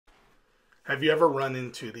Have you ever run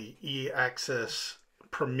into the EACCES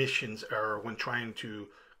permissions error when trying to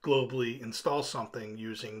globally install something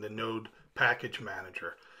using the Node package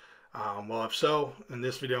manager? Well, if so, in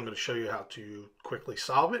this video I'm going to show you how to quickly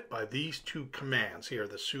solve it by these two commands here,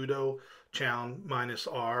 the sudo chown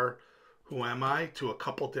 -r whoami to a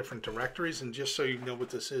couple different directories. And just so you know what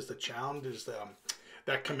this is, the chown is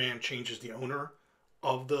that command changes the owner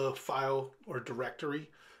of the file or directory.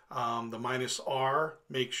 The -r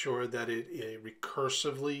makes sure that it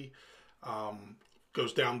recursively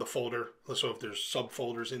goes down the folder. So if there's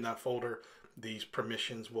subfolders in that folder, these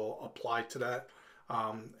permissions will apply to that.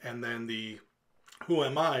 And then the who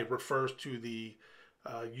am I refers to the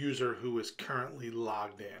user who is currently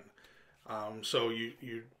logged in. So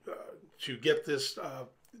to get this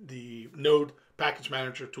the Node package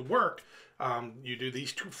manager to work, you do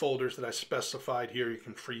these two folders that I specified here. You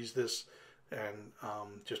can freeze this and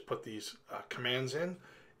just put these commands in,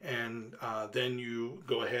 and then you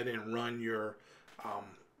go ahead and run your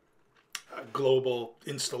global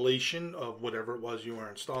installation of whatever it was you were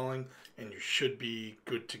installing, and you should be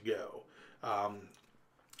good to go.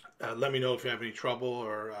 Let me know if you have any trouble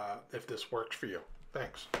or if this works for you.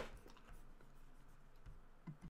 Thanks.